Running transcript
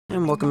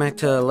And welcome back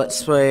to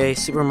Let's Play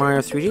Super Mario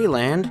 3D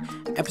Land,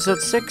 Episode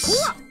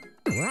 6.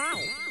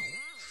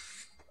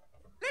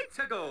 Let's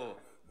go.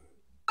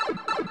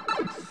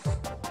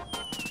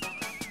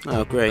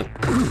 Oh, great.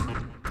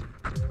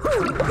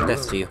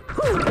 Death to you.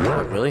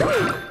 Oh, really?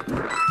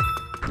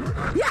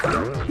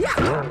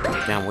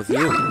 Down with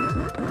you.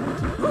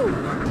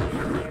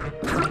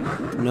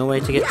 No way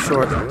to get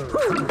short.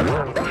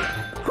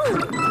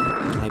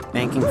 My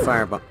banking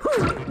fireball.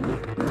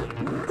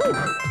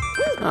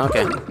 Oh,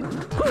 okay.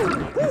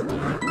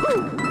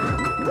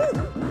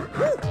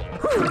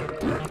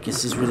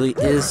 Guess this really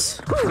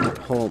is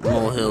whole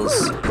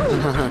molehills.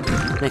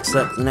 Next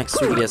up, the next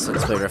 3DS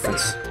Let's Play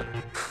reference.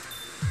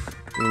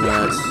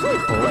 That's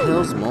whole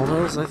hills,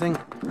 molehills, I think.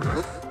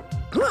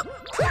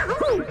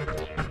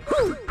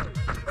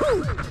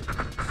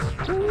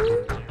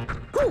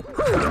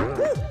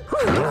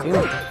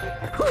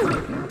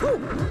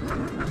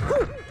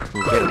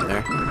 We'll get it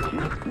there.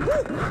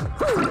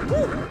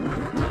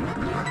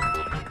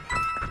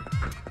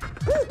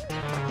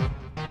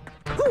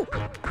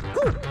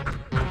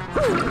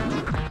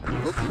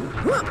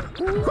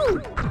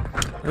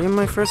 Are you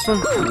my first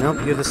one?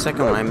 Nope, you're the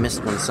second one. I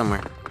missed one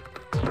somewhere.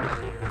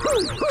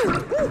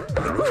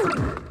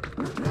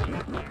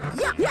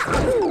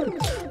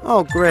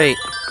 Oh, great.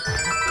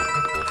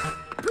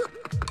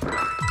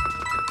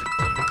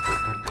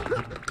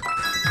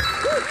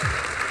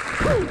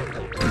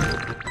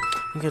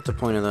 I get the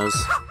point of those.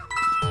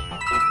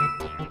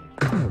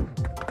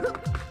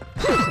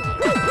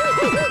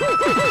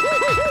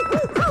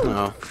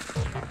 Uh-oh.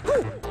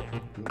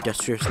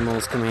 Industrious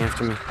moles coming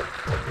after me.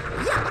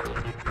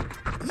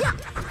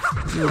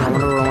 I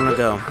wonder where I want to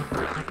go.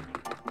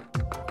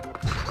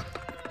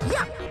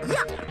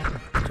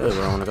 Tell you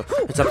where I want to go.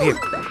 It's up here.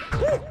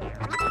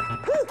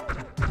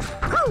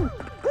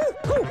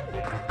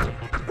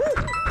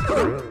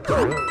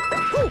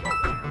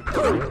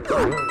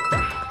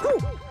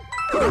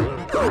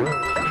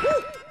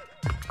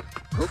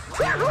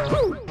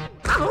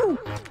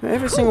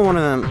 Every single one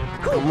of them,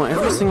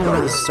 every single one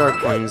of the star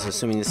coins,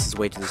 assuming this is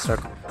the way to the star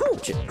coin,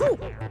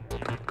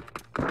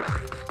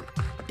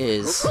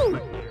 is,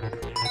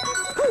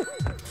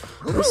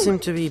 they seem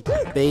to be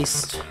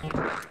based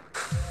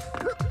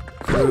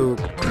through,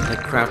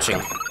 like,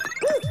 crouching.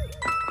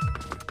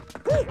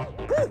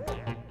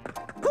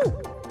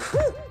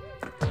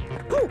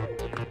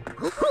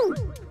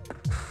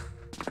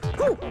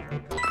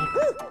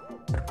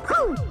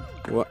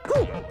 What?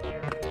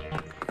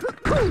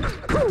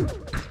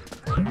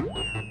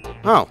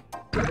 Oh.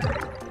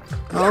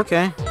 Oh,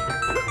 okay.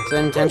 Is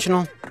that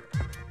intentional?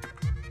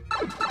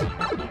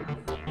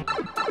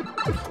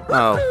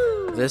 Oh,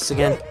 this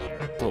again?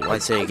 Well,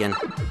 why'd say again?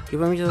 Do you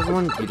want me to the other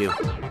one? You do.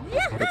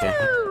 Okay.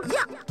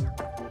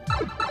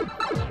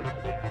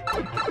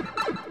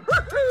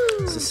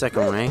 It's the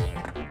second one, eh?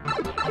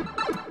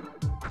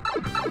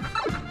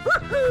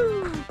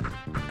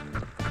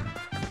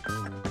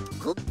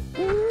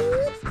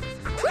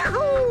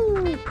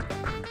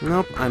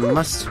 Nope, I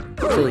must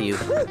kill you.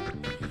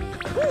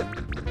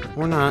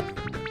 Or not.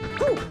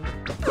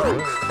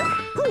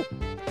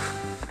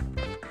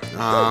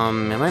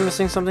 Am I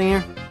missing something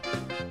here?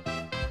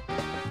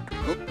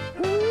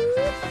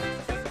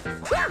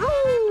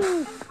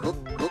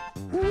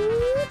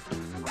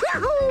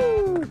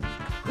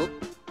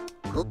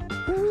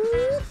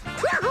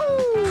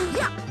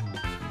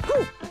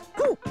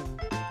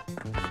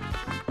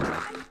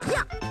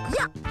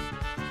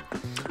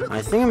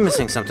 I think I'm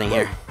missing something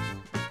here.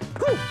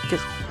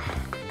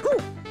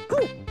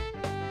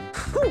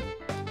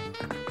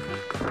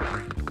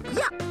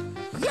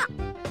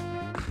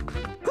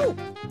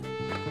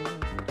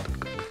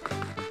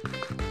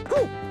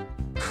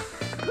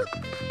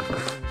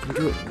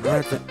 Do it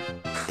right at the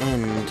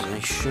end. I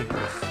should.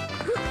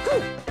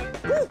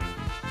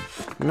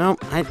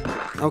 Nope.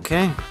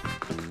 Okay.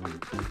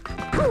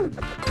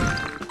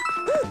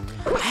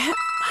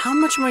 How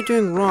much am I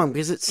doing wrong?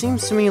 Because it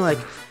seems to me like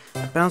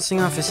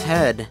bouncing off his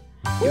head,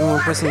 even when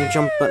pressing the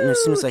jump button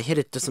as soon as I hit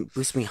it, doesn't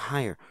boost me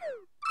higher.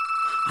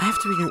 I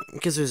have to be doing,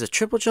 because there's a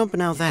triple jump and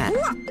now that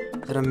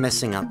I'm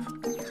messing up.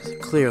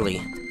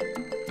 Clearly.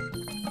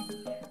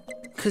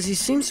 Because he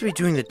seems to be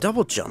doing the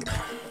double jump.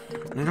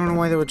 I don't know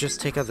why they would just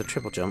take out the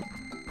triple jump.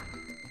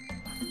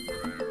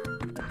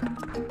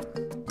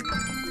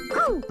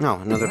 No,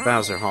 another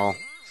Bowser Hall.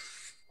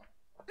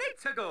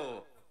 Let's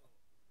go.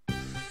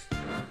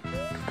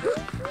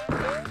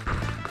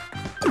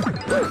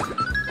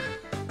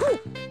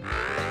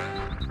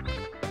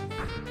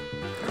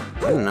 I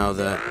didn't know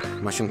the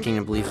Mushroom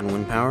Kingdom believes in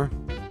wind power.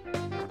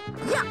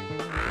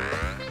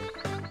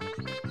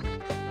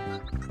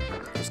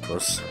 That's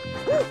close.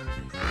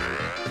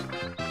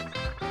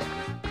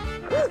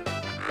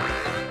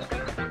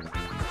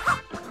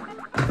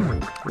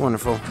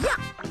 Wonderful.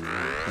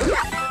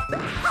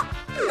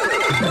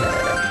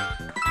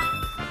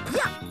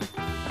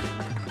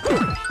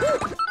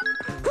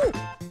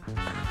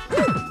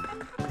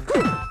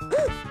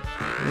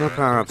 No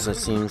power-ups, it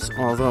seems.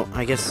 Although,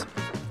 I guess,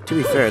 to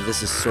be fair,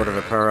 this is sort of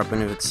a power-up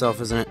in of itself,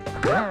 isn't it?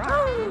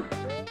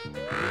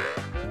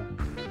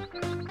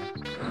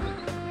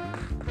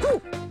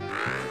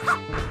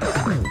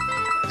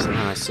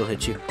 still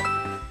hit you.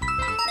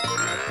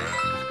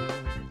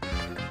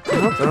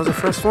 Oh, that was the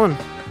first one.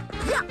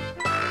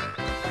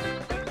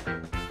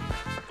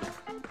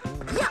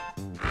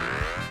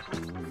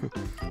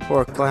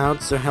 Poor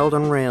clouds, they're held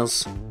on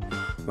rails.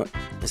 What,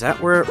 is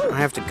that where I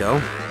have to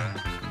go?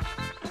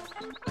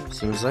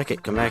 Seems like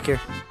it. Come back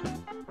here.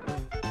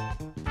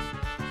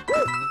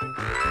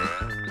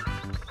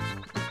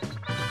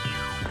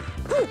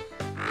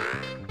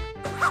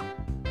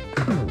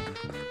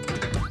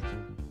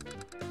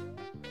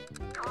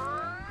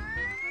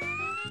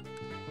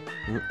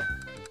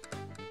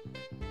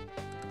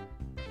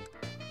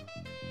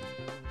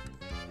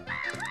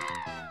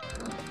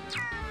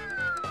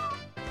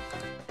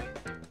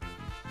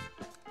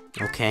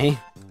 Okay.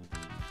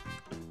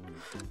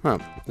 Huh,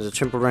 there's a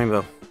triple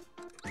rainbow.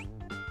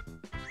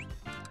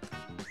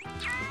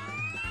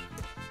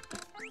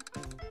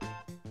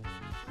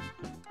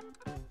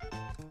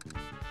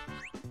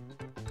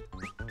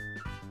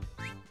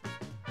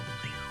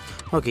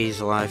 Okay, he's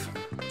alive.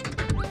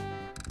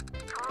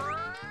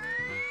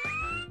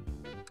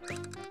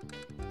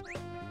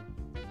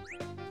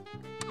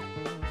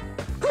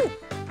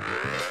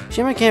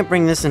 Shame I can't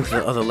bring this into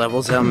the other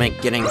levels. That'll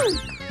make getting...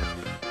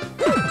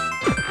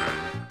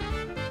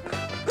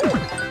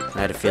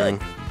 I had a feeling.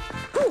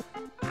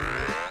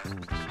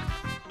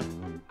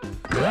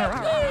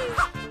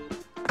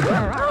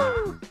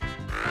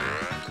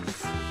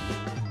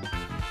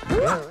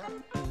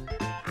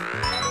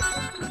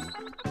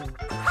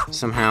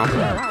 Somehow.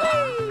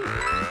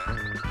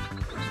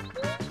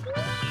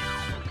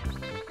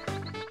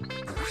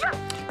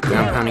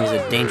 Ground pounding is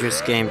a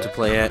dangerous game to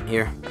play at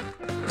here.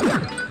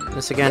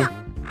 This again.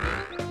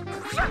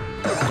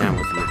 Down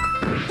with you.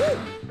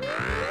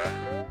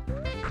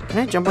 Can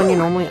I jump on you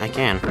normally? I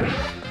can.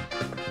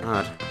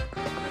 Odd.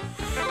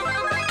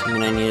 I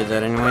mean, I needed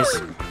that anyways.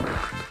 So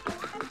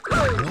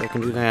I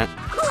can do that.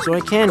 So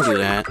I can do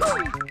that.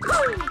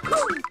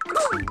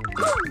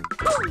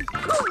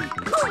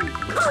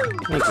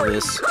 Like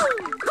this.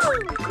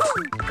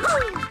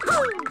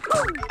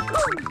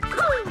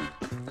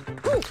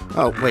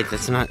 Oh, wait,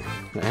 that's not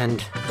the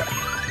end.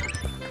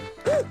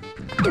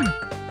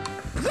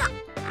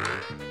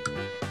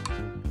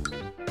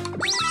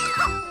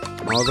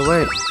 All the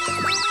way.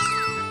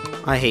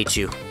 I hate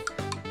you.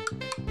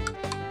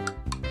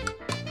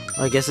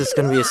 I guess it's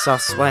gonna be a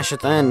soft splash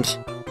at the end.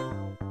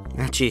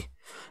 Actually,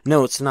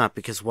 no, it's not,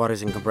 because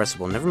water's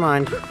incompressible. Never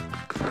mind.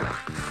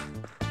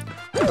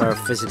 Power of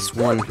Physics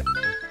 1.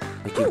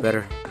 Make you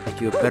better. Make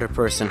you a better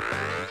person.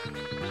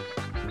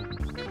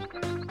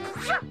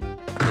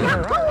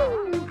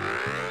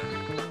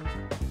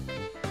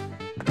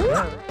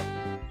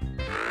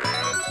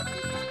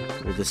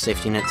 Will the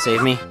safety net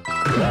save me?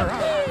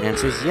 The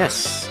answer is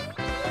yes.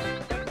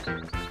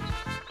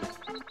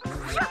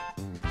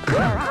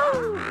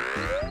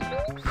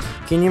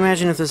 Can you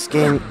imagine if this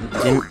game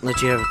didn't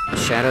let you have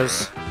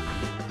shadows?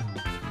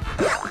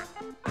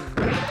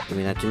 Give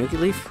me that Tanuki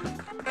leaf.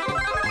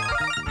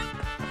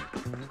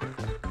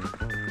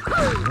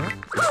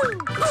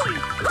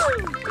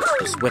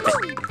 Just whip it.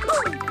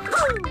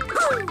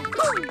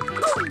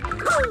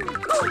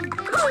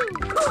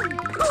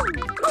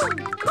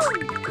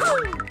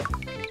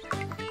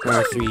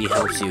 R3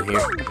 helps you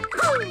here.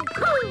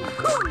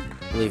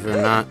 Believe it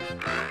or not.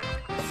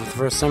 For the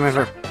first time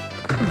ever,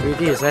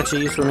 3D is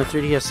actually useful in a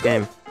 3DS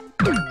game.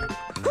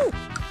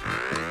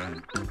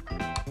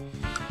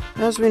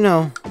 As we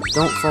know,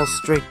 don't fall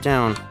straight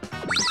down.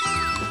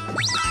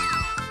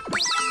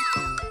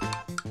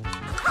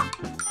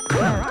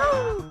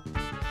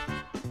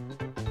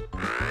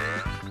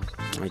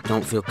 I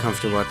don't feel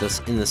comfortable at this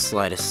in the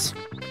slightest.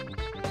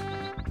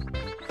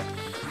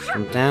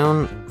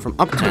 From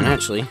up 10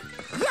 actually.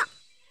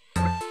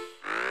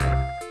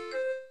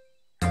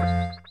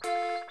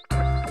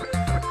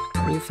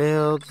 You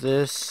failed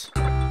this.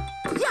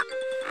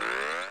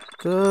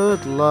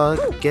 Good luck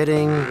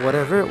getting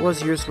whatever it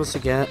was you were supposed to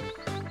get.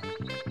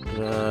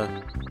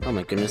 Oh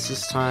my goodness,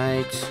 this is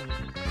tight.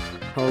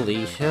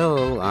 Holy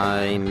hill,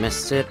 I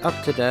messed it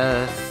up to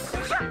death.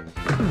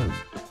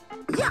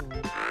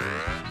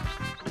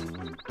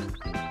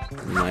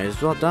 Might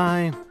as well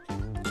die,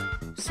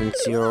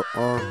 since you're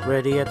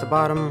already at the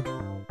bottom.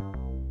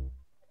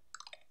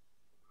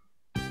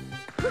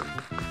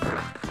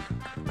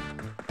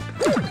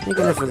 Thank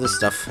you for this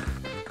stuff.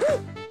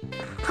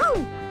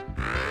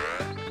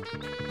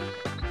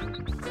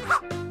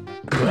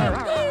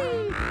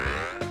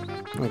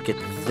 I'll get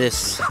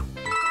this.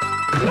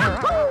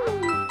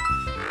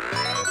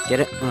 Get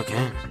it?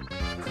 Okay.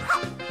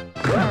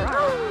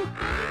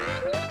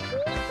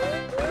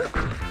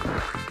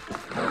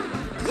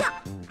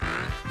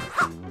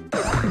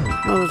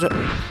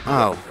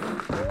 Oh.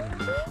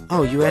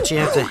 Oh, you actually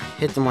have to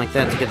hit them like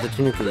that to get the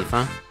Tanuki leaf,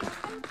 huh?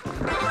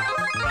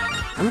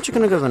 I'm actually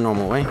gonna go the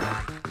normal way.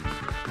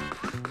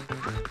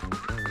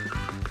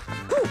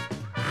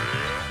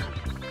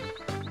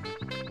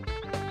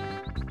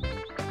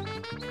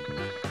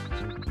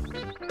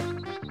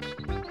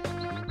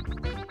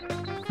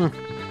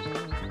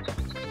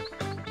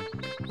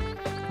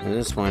 At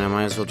this point, I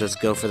might as well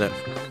just go for that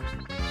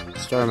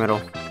star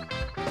medal.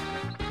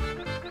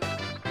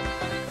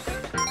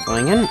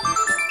 Flying in.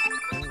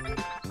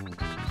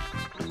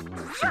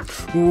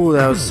 Ooh,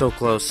 that was so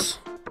close.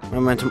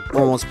 Momentum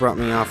almost brought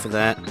me off of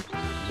that.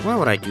 Why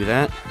would I do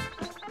that?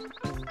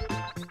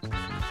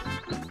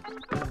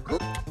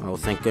 Oh,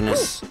 thank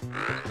goodness.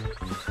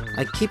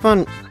 I keep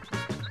on,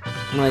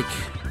 like...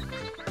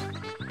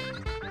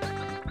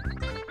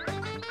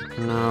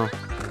 No.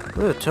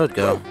 Where did the toad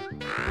go?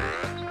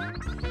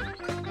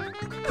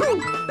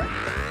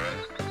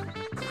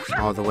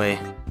 All the way.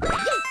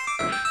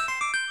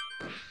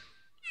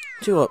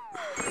 2 up.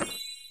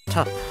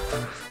 Top.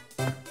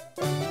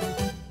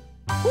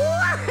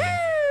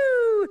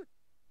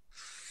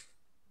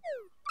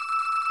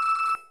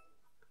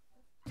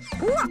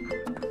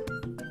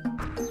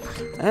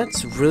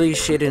 That's really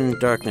shaded in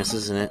darkness,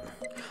 isn't it?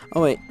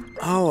 Oh, wait.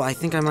 Oh, I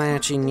think I might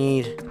actually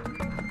need...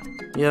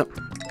 Yep.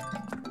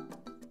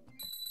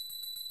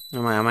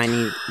 Oh my, I might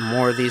need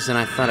more of these than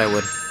I thought I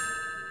would.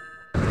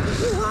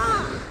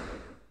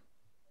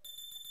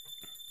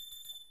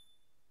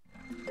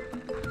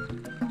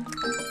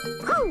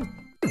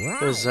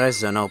 Those eyes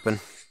don't open.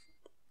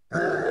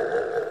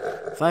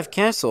 5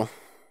 castle.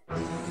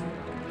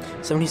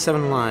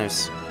 77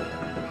 lives.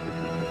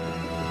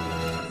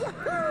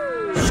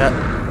 Shut.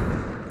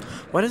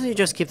 Why doesn't he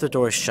just keep the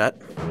doors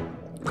shut?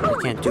 I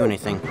can't do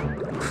anything.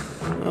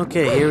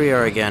 Okay, here we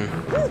are again.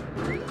 I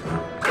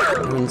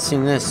haven't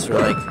seen this for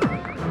like...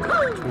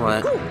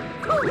 What?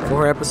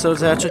 4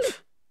 episodes actually?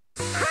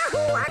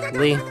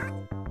 Lee.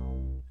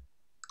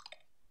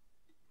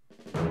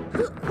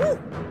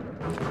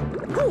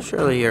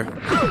 Surely you're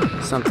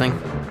something.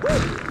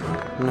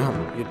 No,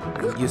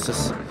 you're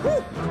useless.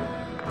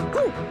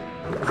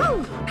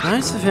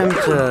 Nice of him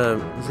to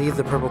leave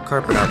the purple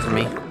carpet out for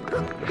me.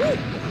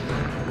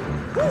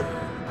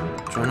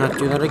 Try not to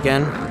do that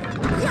again.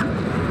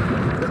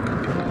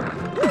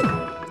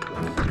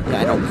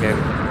 Yeah, I don't care.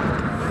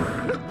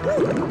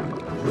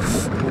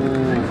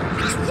 Ooh,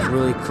 it's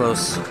really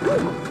close.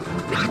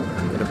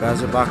 Get a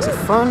Bowser box of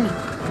fun.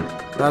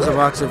 Bowser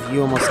box of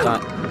you almost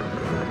died.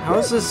 How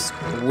is this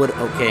wood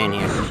okay in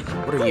here?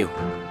 What are you?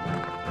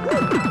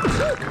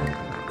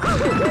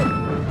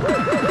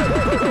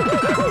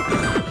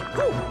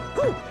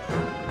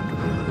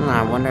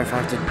 I wonder if I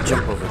have to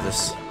jump over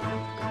this.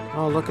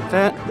 Oh, look at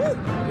that.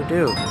 You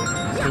do.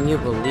 Can you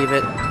believe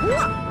it?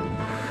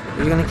 Are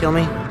you gonna kill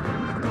me?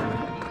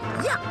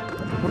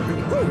 What are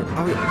you?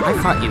 Oh, I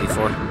fought you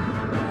before.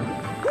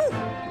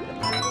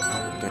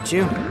 Got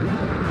you.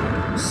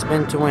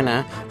 Spin to win,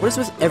 huh? What is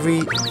with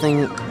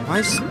everything? Why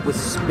is with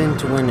spin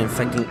to win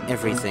infecting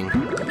everything?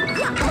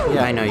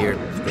 Yeah, I know you're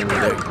getting me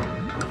there.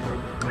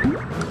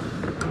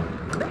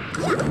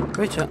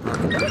 Great shot.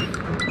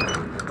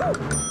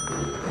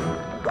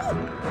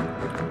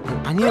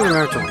 I need to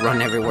learn to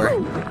run everywhere.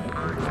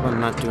 I'm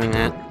not doing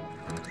that.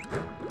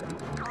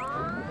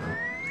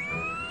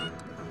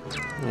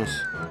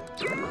 Yes.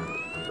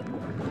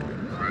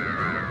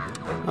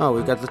 Oh,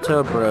 we got the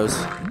Toad Bros.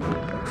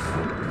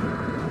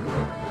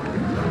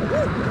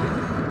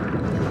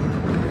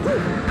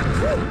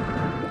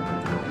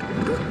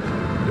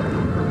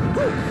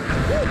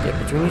 Get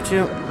between you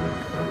two.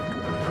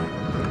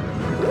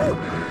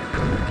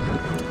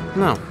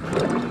 No.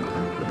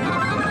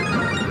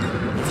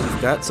 If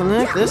you've got something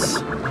like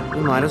this,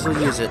 you might as well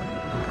use it.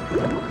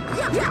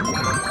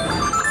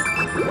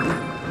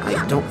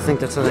 I don't think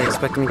that's how they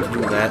expected me to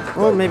do that.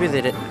 Or maybe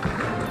they did.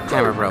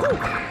 Camera Bro.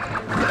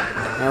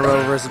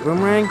 Arrow versus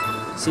Boomerang.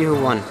 See who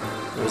won.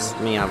 It was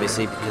me,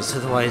 obviously, because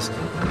otherwise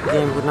the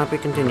game would not be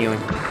continuing.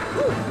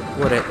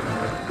 Would it?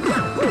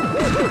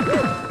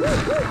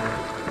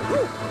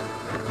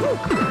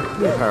 Give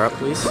me a power up,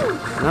 please.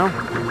 No?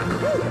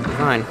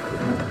 Fine.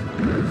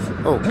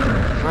 Oh,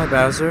 hi,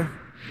 Bowser.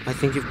 I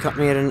think you've caught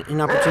me at an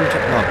inopportune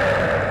time. Well,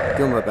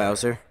 Goomba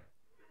Bowser.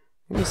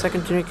 Give me a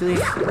second to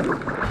leave.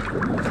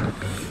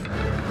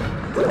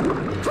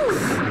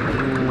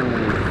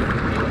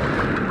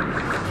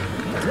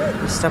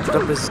 He stepped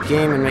up his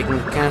game in making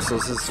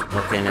castles.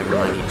 Okay, never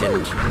mind, he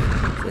didn't. It's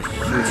a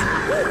huge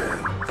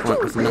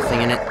point with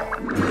nothing in it.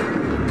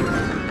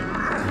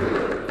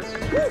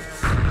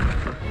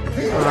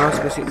 Oh,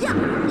 Squishy.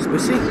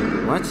 Squishy?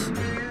 What?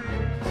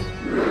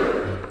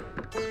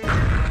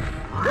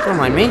 Don't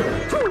mind me.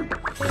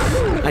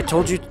 I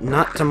told you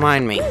not to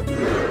mind me.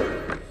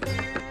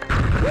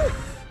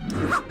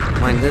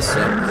 Mind this,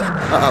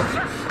 uh-oh.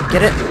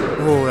 Get it?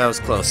 Oh, that was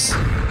close.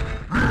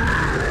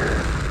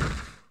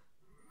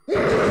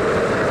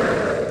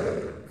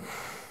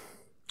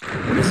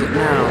 What is it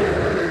now?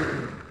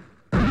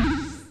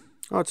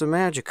 Oh, it's a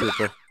Magic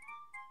Koopa.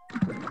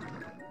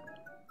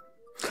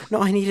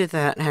 No, I needed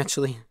that,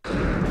 actually.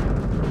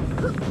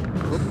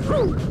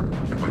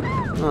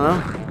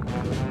 Oh.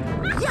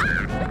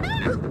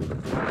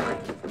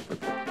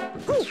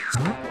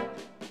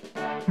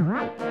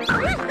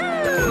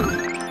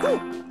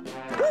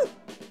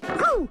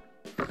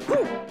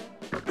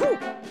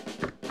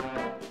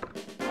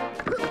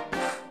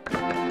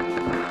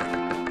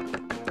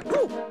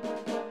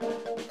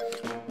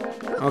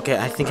 Okay,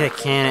 I think I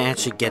can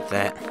actually get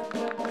that.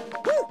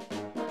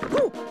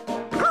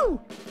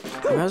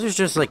 Bowser's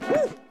just like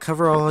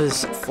cover all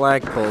his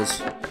flagpoles.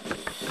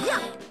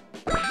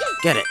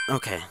 Get it.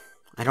 Okay.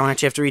 I don't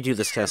actually have to redo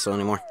this castle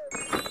anymore.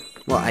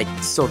 Well, I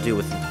still do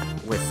with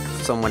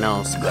someone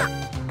else, but...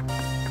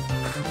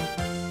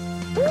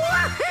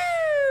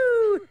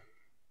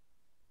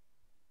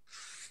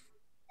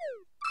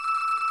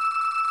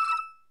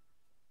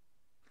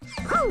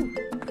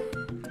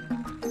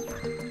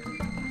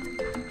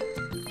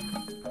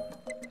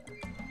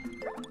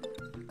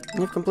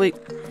 You're complete.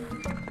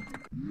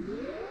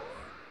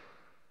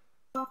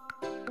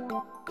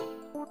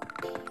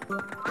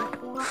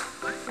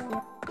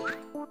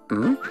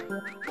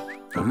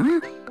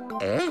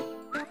 Eh?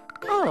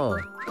 Oh.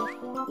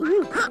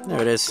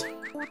 There it is.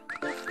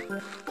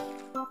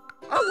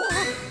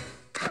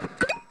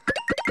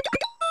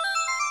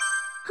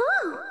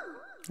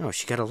 Oh,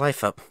 she got a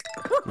life up.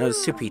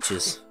 Notice 2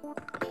 peaches.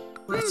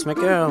 Let's make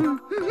go.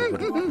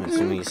 I'm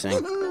assuming he's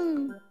saying.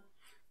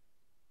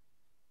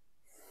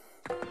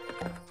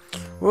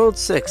 World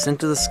 6,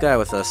 into the sky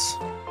with us.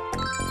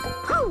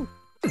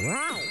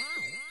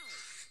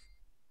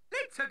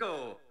 Let's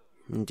go.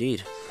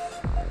 Indeed.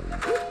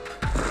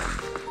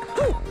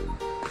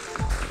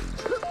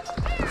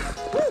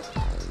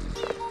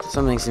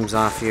 Something seems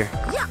off here.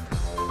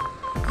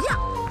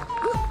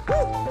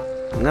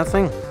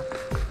 Nothing?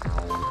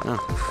 No.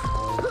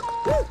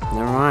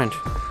 Never mind.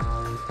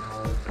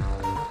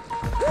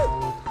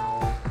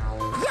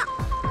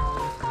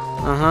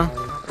 Uh-huh.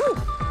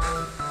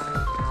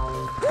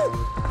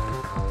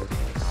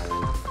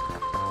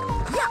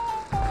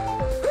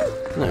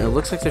 No, it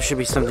looks like there should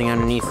be something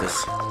underneath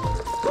this.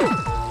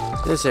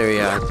 This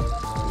area.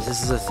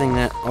 This is a thing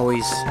that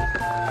always...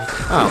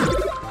 Oh.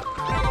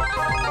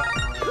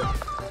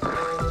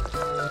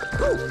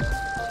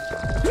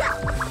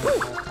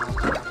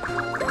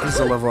 This is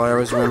a level I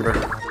always remember.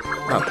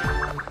 Oh.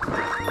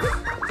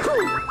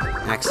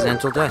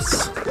 Accidental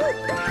deaths.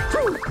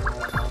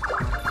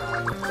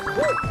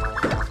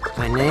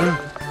 My name?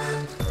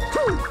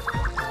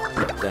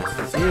 Death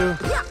with you.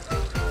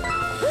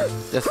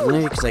 Death with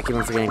me because I keep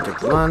on forgetting to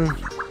run.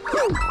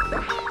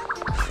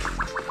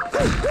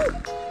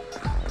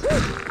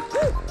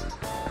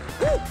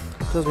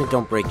 Tells me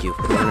don't break you,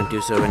 but I'm gonna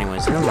do so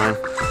anyways. Never mind.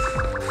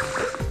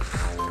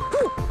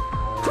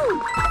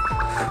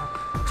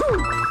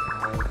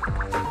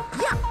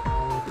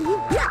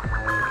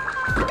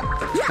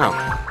 Oh.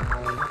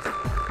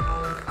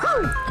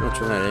 So much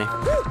for that, eh?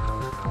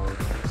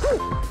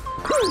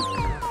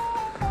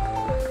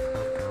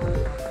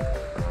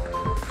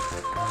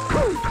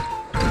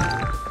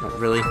 Oh,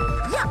 really?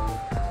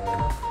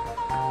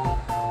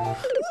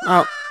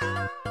 Oh.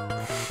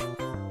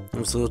 That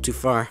was a little too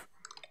far.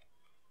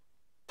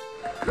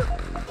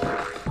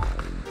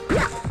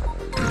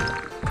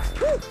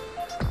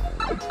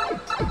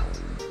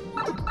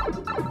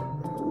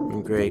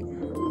 Great.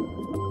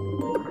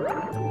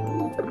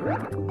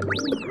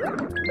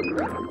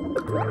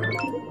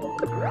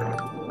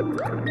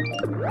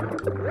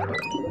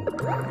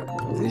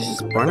 Are these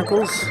just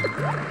barnacles?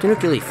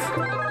 Tanuki leaf.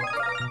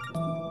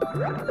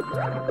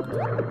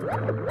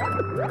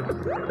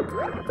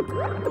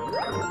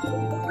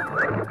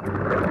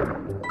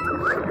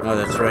 Oh,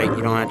 that's right.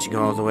 You don't actually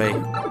go all the way.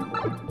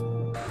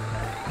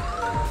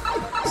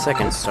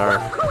 Second star.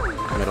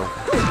 Middle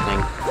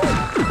thing.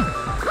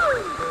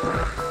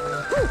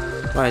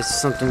 Why is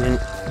something in...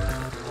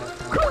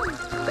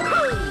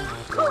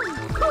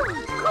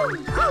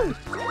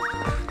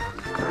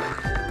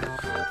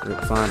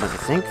 Route 5, I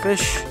think,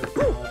 fish?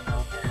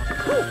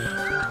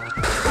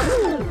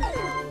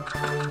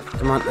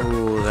 Come on.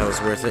 Ooh, that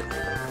was worth it.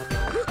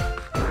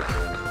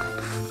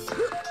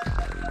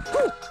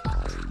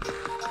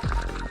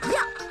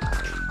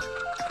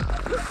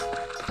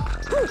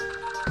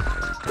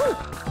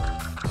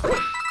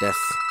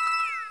 Death.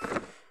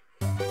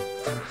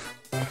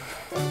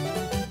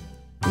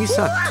 You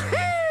sucked.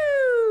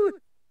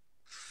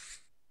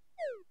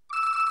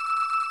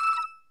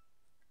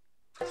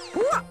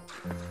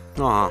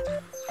 Aw,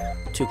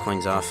 2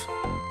 coins off.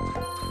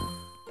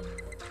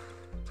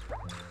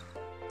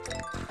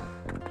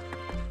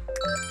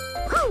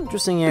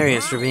 Interesting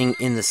areas for being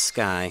in the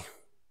sky.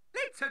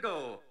 Let's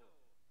go.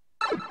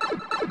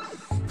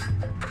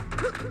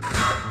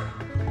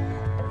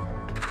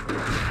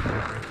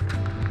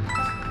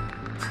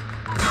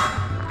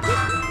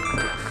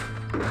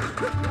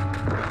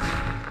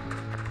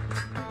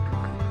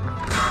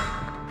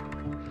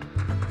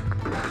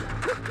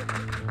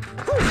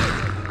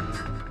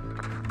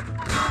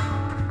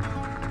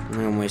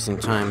 I'm wasting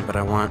time, but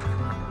I want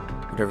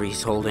whatever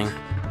he's holding.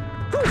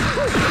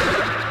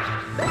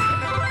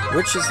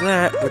 Which is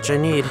that, which I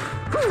need.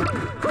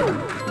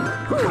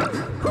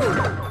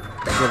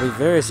 I'll be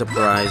very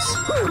surprised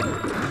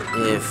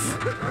if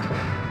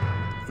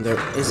there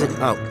isn't...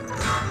 Oh.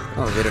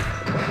 Elevator.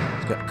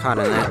 Got caught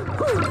in that.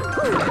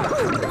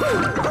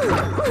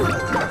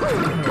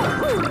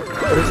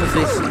 What is the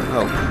face?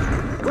 Oh.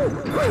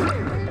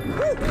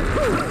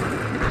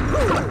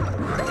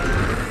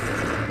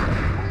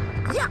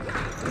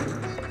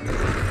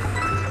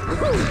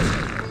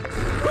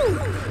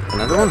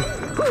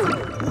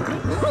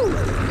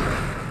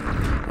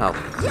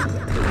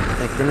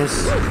 Thank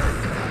goodness.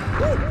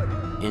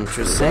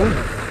 Interesting.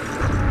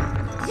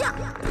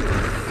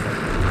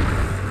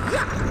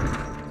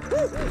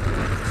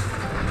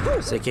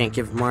 So I can't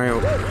give Mario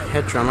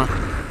head trauma.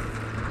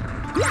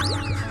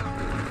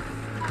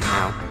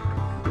 Ow.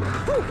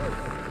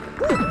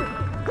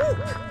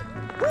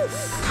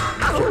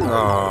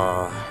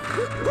 Oh.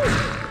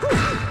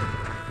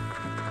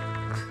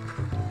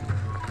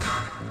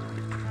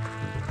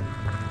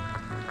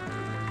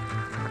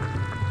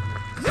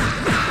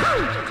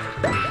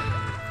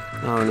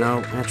 Oh no,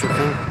 natural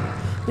thing.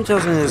 He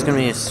tells me there's gonna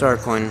be a star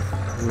coin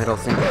middle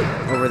thing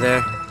over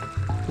there.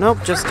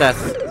 Nope, just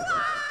death.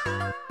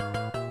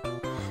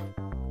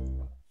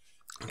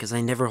 Because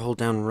I never hold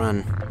down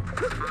run.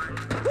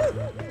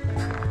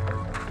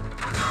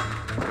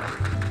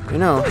 You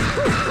know,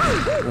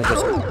 they're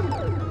just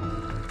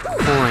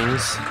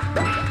coins.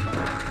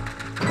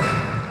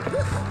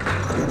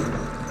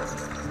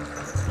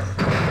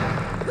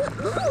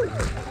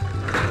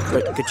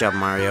 Good job,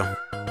 Mario.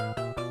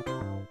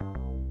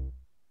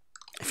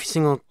 Every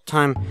single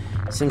time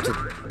I seem to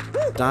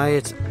die,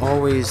 it's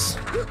always...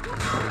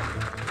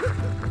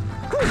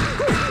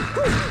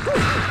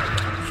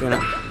 Shut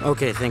up.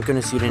 Okay, thank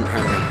goodness you didn't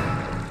hurt me.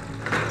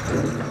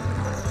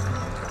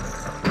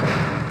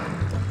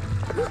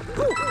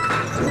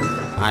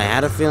 I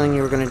had a feeling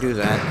you were gonna do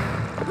that.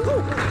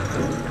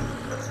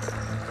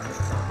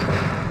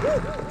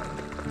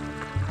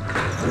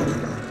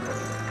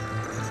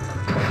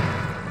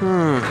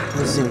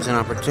 This seems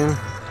inopportune.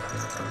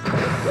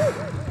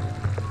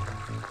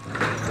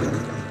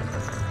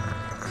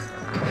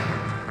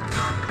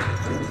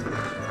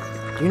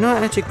 Do you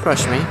not actually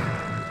crush me?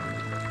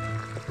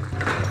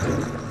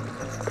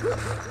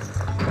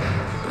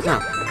 No.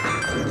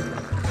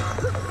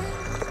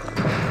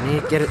 I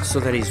need to get it so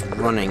that he's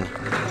running.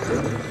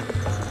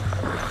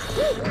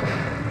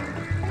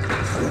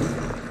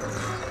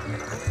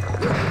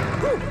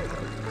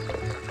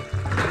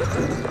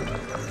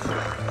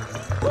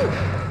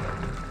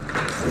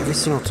 Every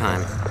single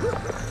time.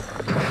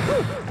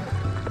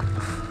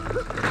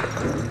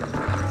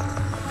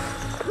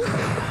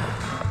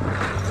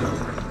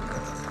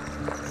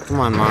 Come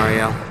on,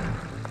 Mario.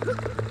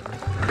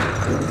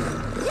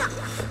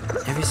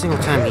 Every single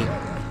time he...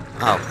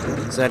 Oh,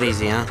 it's that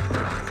easy, huh?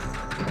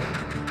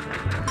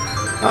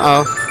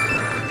 Uh-oh.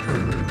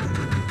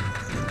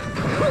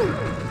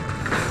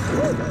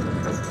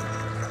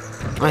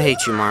 I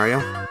hate you, Mario.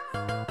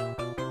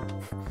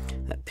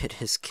 That pit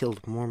has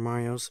killed more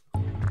Marios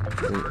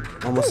than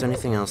almost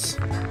anything else.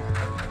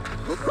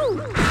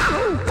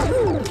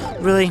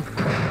 Really?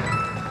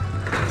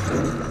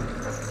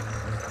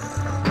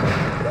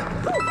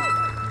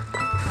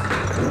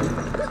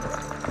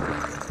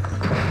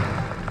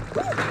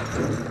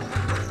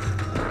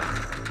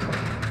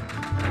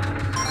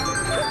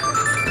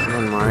 Come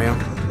on, Mario.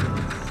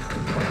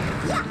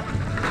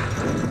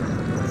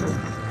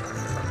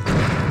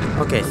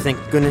 Okay, thank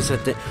goodness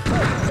that did.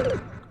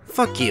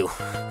 Fuck you.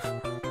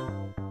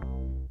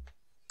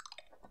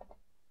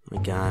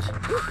 My God.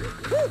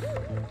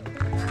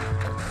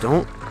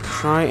 Don't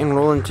try and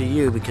roll into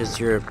you because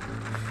your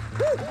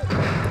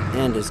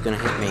end is gonna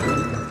hit me.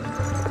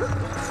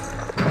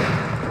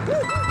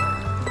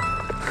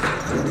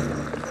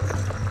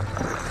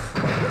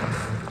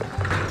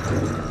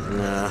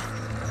 Nah.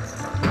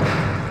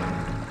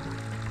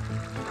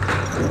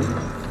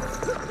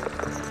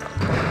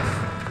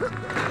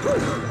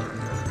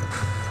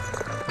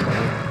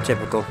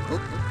 Typical.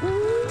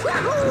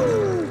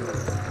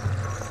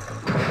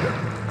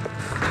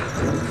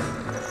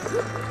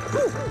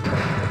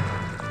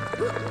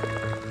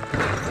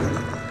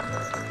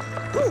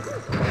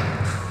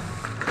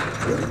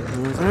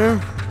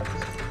 There.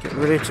 Get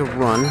ready to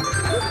run.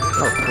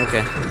 Oh,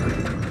 okay.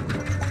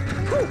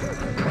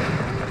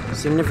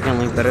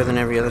 Significantly better than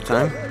every other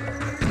time.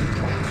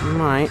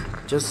 Might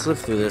just live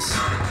through this.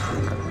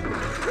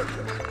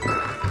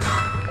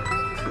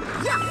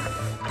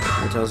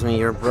 It tells me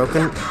you're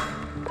broken,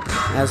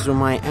 as will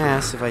my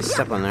ass if I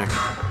step on there.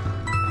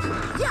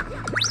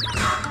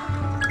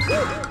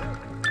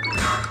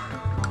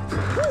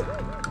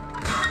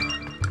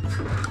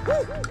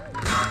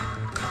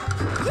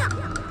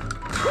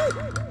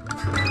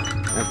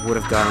 I would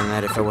have gotten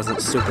that if I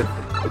wasn't stupid.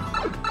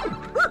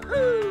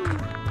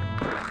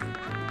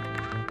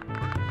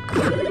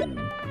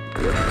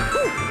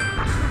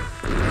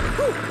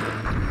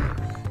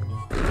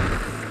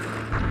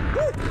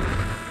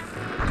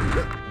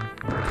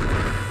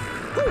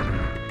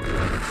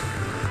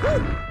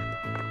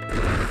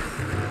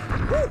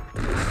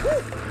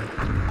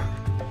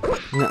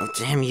 No,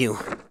 damn you.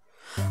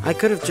 I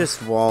could have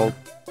just wall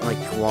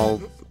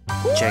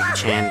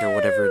Jackie Chan or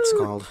whatever it's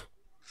called.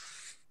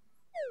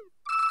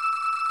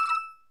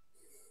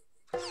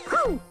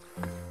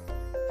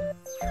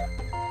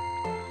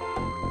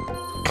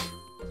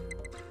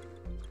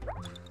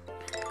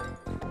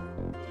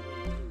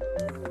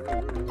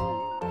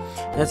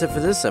 That's it for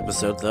this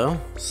episode, though.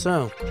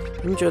 So,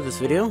 if you enjoyed this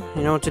video,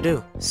 you know what to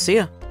do. See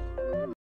ya!